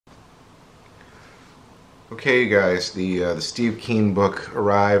Okay, you guys, the Steve Keene book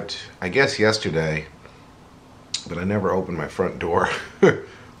arrived, I guess yesterday, but I never opened my front door,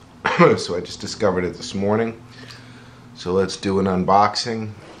 so I just discovered it this morning. So let's do an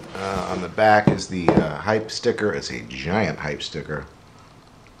unboxing. On the back is the hype sticker. It's a giant hype sticker.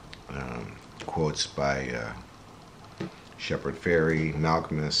 Quotes by Shepard Fairey,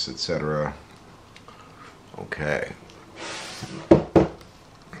 Malcolmus, etc. Okay.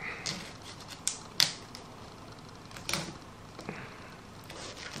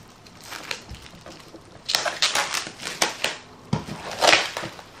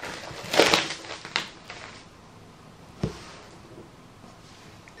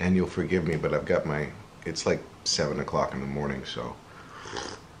 And you'll forgive me, but I've got it's like 7 o'clock in the morning, so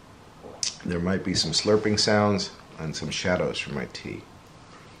there might be some slurping sounds and some shadows from my tea.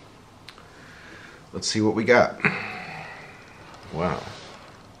 Let's see what we got. Wow.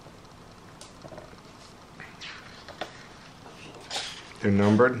 They're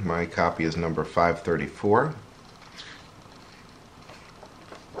numbered. My copy is number 534.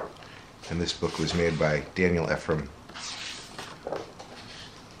 And this book was made by Daniel Efram.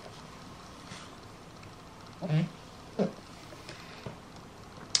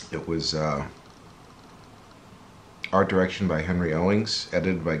 It was art direction by Henry Owings,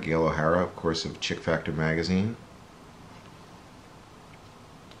 edited by Gail O'Hara, of course, of Chick Factor magazine.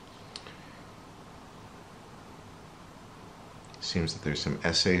 Seems that there's some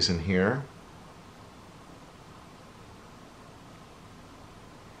essays in here.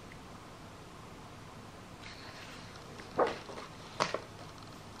 I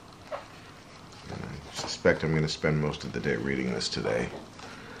suspect I'm going to spend most of the day reading this today,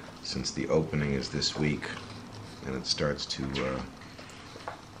 since the opening is this week, and it starts to,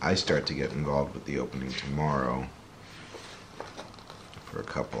 I start to get involved with the opening tomorrow for a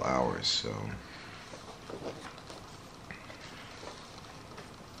couple hours, so.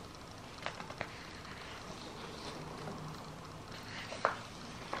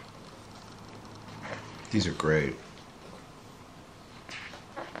 These are great.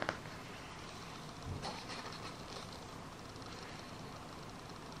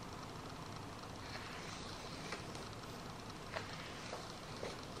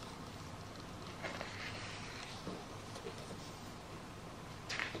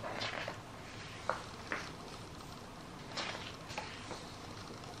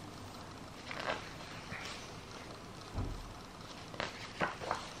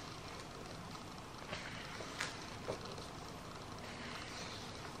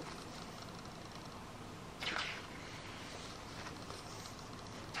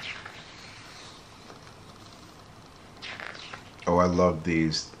 Oh, I love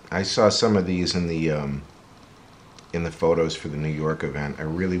these. I saw some of these in the photos for the New York event. I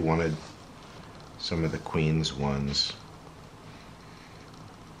really wanted some of the Queen's ones.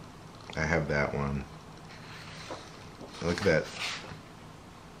 I have that one. Look at that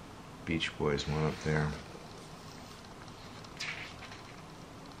Beach Boys one up there.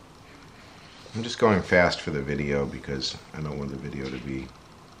 I'm just going fast for the video because I don't want the video to be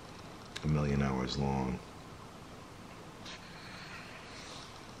a million hours long.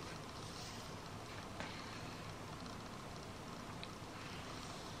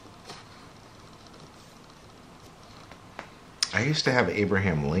 I used to have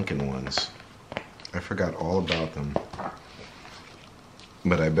Abraham Lincoln ones. I forgot all about them.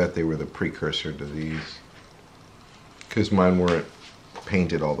 But I bet they were the precursor to these. Because mine weren't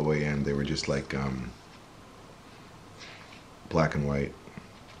painted all the way in. They were just like black and white.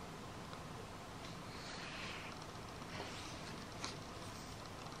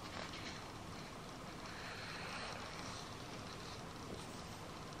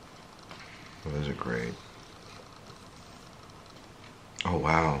 Well, those are great. Oh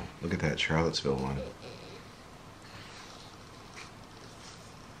wow, look at that Charlottesville one.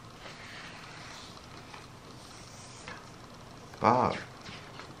 Bob.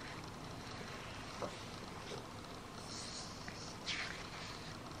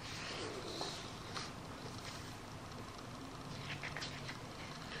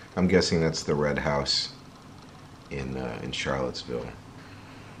 I'm guessing that's the Red House in Charlottesville.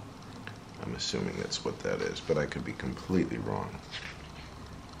 I'm assuming that's what that is, but I could be completely wrong.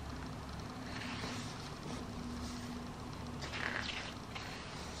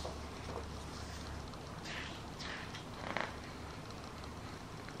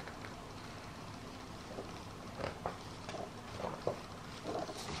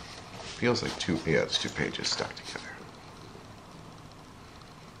 Feels like it's two pages stuck together.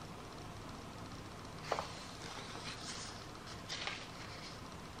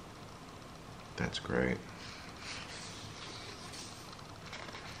 That's great.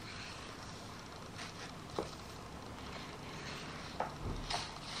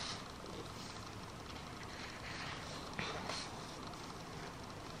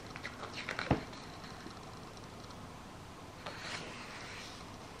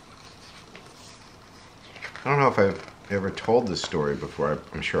 I don't know if I've ever told this story before.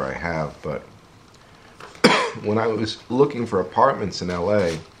 I'm sure I have, but when I was looking for apartments in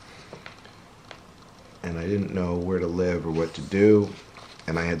LA and I didn't know where to live or what to do,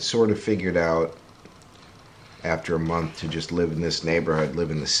 and I had sort of figured out after a month to just live in this neighborhood,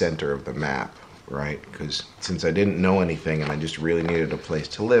 live in the center of the map, right? Because since I didn't know anything and I just really needed a place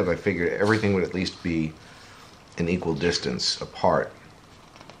to live, I figured everything would at least be an equal distance apart.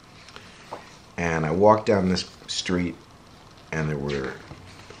 And I walked down this street and there were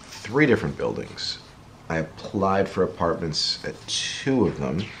 3 different buildings. I applied for apartments at 2 of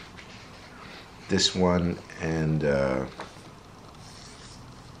them. This one and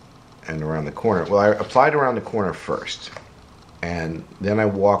around the corner. Well, I applied around the corner first, and then I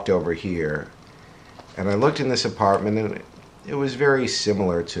walked over here and I looked in this apartment, and it was very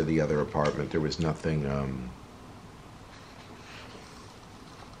similar to the other apartment. There was nothing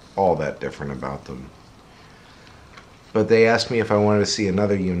all that different about them. But they asked me if I wanted to see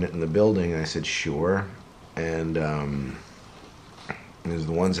another unit in the building, and I said sure. And there's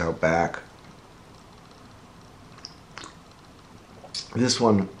the ones out back. This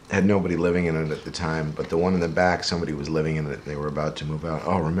one had nobody living in it at the time, but the one in the back, somebody was living in it. They were about to move out.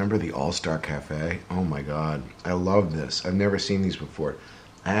 Oh, remember the All-Star Cafe? Oh my God, I love this. I've never seen these before.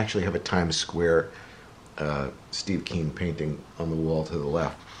 I actually have a Times Square Steve Keene painting on the wall to the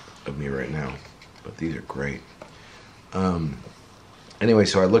left of me right now, but these are great. Anyway,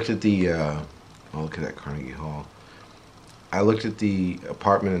 so I looked at the oh, look at that Carnegie Hall. I looked at the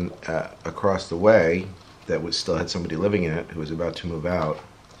apartment across the way that still had somebody living in it who was about to move out,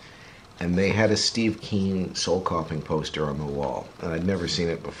 and they had a Steve Keene soul coughing poster on the wall, and I'd never seen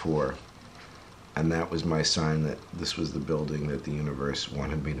it before, and that was my sign that this was the building that the universe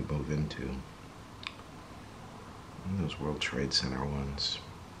wanted me to move into. And those World Trade Center ones.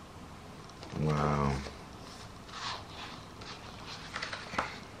 Wow.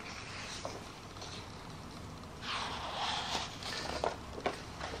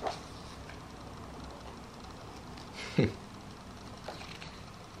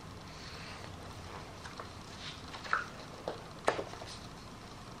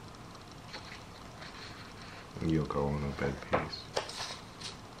 Yoko on a bed piece.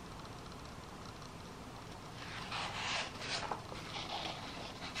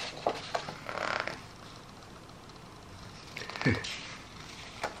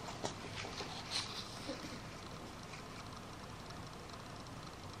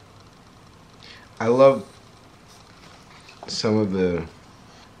 I love some of the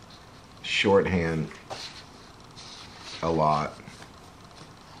shorthand a lot.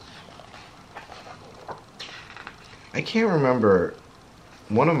 I can't remember,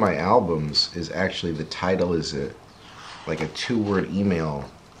 one of my albums is actually, the title is like a 2-word email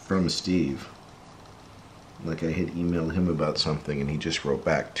from Steve. Like I had emailed him about something and he just wrote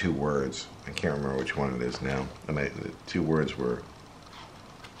back 2 words. I can't remember which one it is now. And the 2 words were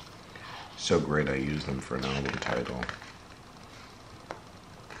so great I used them for an album title.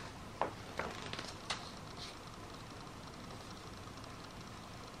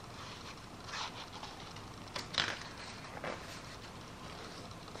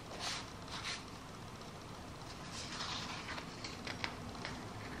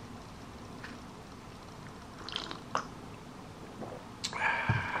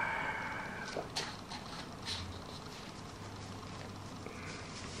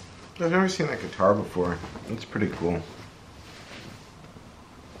 I've never seen that guitar before. It's pretty cool.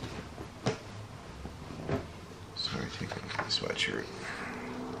 Sorry, taking the sweatshirt.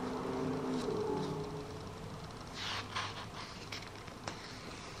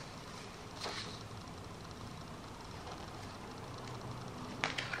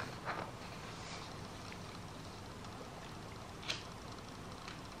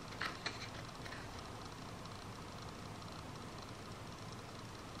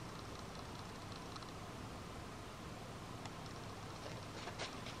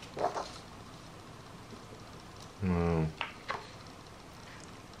 Wow.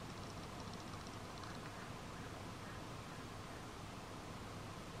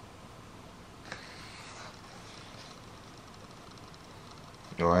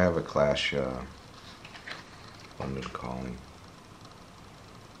 Oh, I have a Clash London Calling.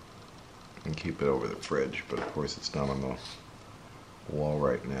 And keep it over the fridge, but of course it's not on the wall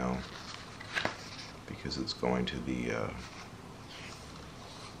right now. because it's going to the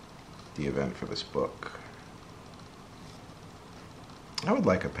event for this book. I would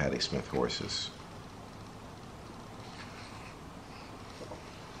like a Patti Smith horses.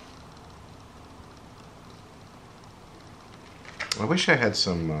 I wish I had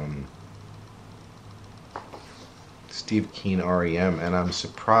some Steve Keene REM, and I'm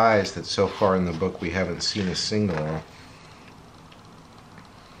surprised that so far in the book we haven't seen a single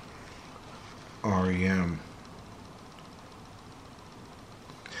REM.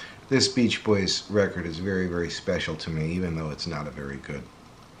 This Beach Boys record is very, very special to me, even though it's not a very good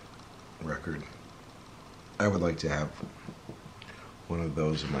record. I would like to have one of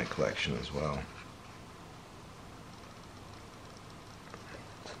those in my collection as well.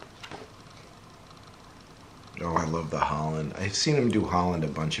 Oh, I love the Holland. I've seen him do Holland a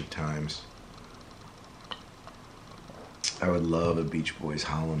bunch of times. I would love a Beach Boys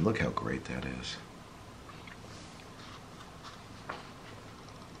Holland. Look how great that is.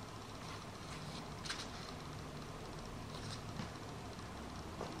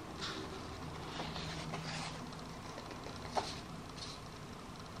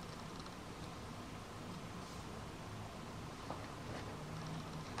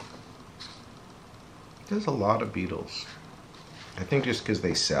 There's a lot of Beatles. I think just because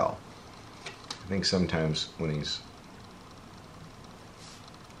they sell. I think sometimes when he's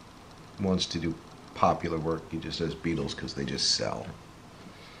wants to do popular work, he just says Beatles because they just sell.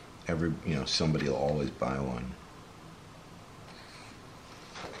 Somebody will always buy one.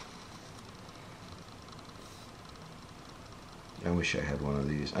 I wish I had one of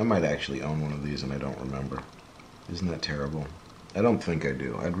these. I might actually own one of these and I don't remember. Isn't that terrible? I don't think I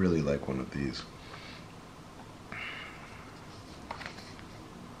do. I'd really like one of these.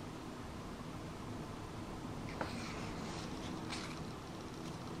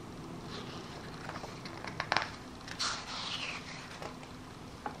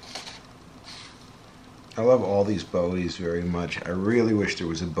 I love all these Bowies very much. I really wish there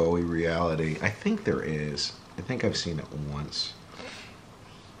was a Bowie reality. I think there is. I think I've seen it once.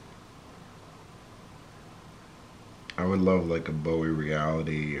 I would love like a Bowie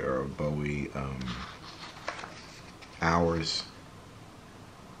reality or a Bowie hours.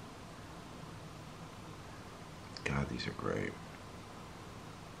 God, these are great.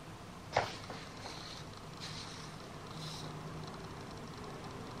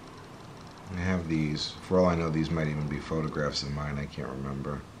 I have these. For all I know, these might even be photographs of mine. I can't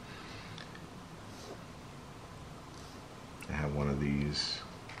remember. I have one of these.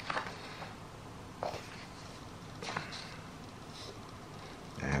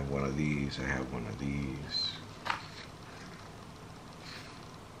 I have one of these. I have one of these.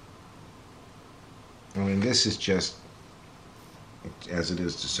 I mean, this is just, as it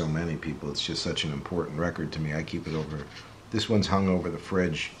is to so many people, it's just such an important record to me. I keep it over. This one's hung over the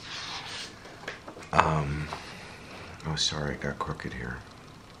fridge. Oh, sorry, it got crooked here.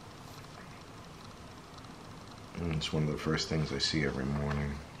 And it's one of the first things I see every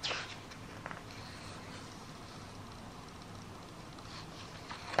morning.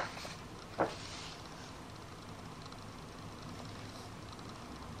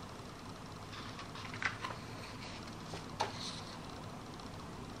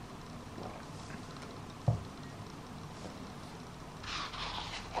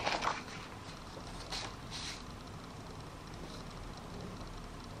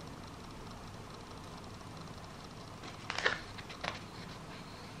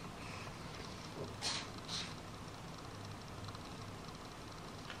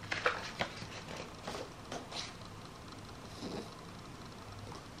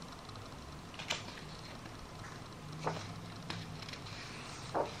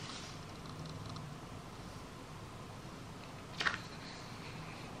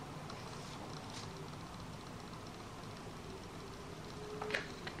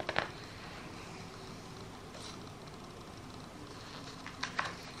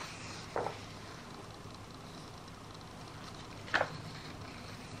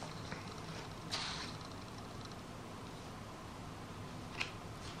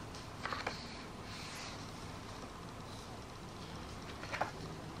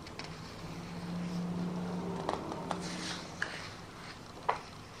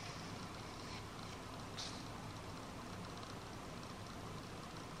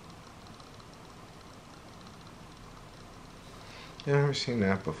 Yeah, I've never seen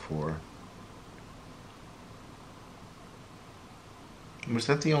that before. Was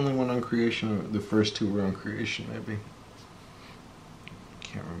that the only one on Creation? Or the first two were on Creation, maybe?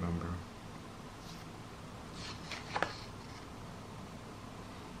 Can't remember.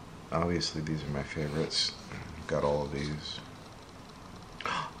 Obviously, these are my favorites. Got all of these.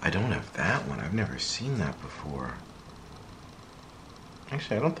 I don't have that one. I've never seen that before.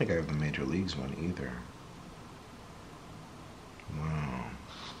 Actually, I don't think I have the Major Leagues one either. Wow.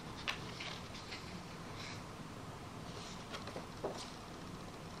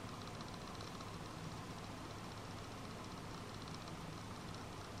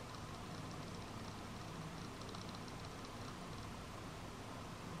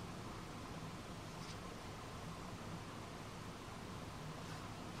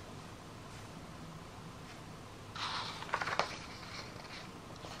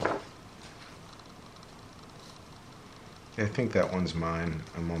 I think that one's mine.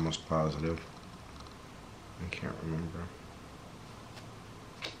 I'm almost positive. I can't remember.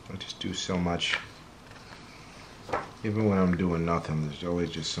 I just do so much. Even when I'm doing nothing, there's always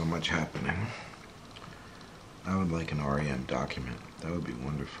just so much happening. I would like an REM document. That would be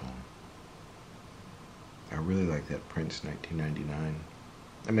wonderful. I really like that Prince 1999.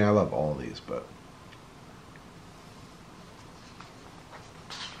 I mean, I love all these, but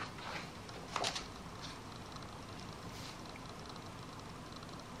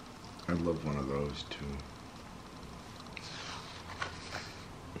I'd love one of those too.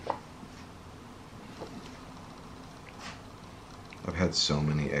 I've had so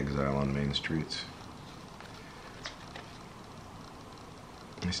many Exile on Main Streets.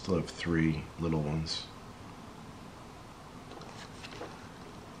 I still have 3 little ones.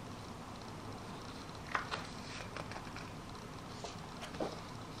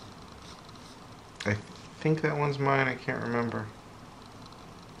 I think that one's mine. I can't remember.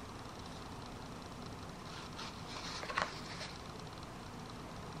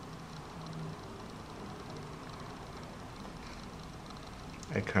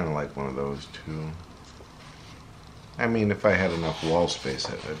 I kind of like one of those too. I mean, if I had enough wall space,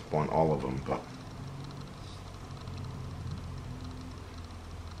 I'd want all of them, but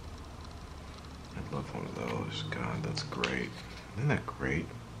I'd love one of those. God, that's great. Isn't that great?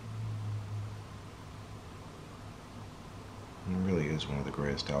 It really is one of the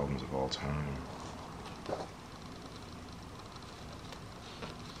greatest albums of all time.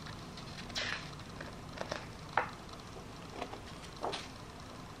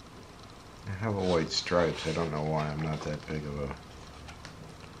 I have a White Stripes. I don't know why I'm not that big of a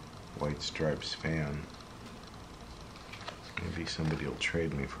White Stripes fan. Maybe somebody will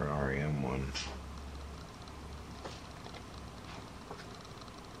trade me for an REM one.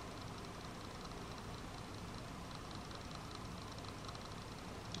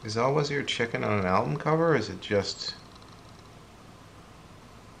 Is Always Your Chicken on an album cover, or is it just...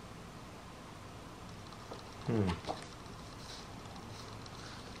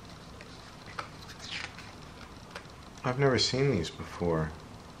 I've never seen these before.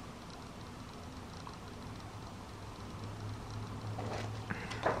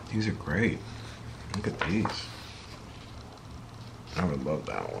 These are great. Look at these. I would love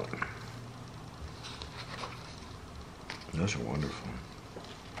that one. Those are wonderful.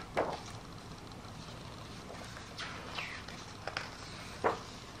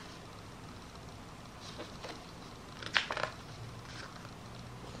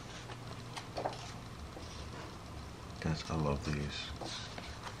 Guys, I love these.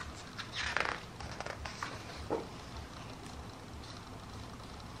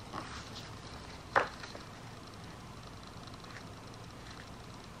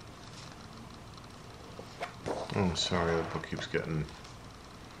 Oh, sorry, the book keeps getting...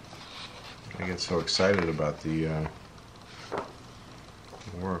 I get so excited about the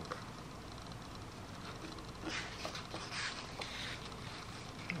work.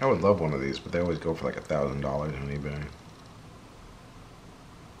 I would love one of these, but they always go for like $1,000 on eBay.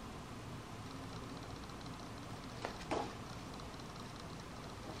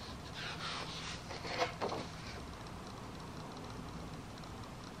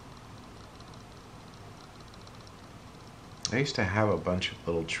 I used to have a bunch of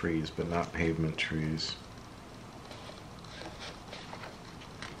little trees, but not pavement trees.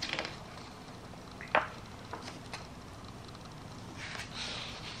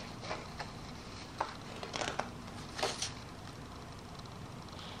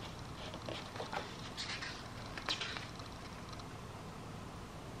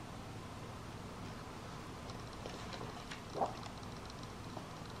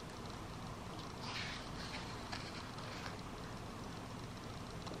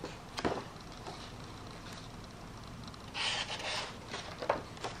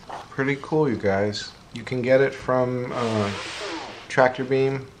 Pretty cool, you guys. You can get it from Tractor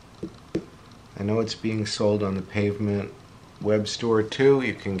Beam. I know it's being sold on the Pavement web store too.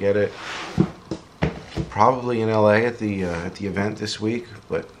 You can get it probably in LA at the event this week,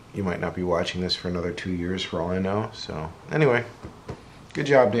 but you might not be watching this for another 2 years for all I know. So anyway, good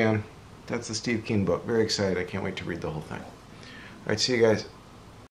job, Dan. That's the Steve Keene book. Very excited. I can't wait to read the whole thing. All right, see you guys.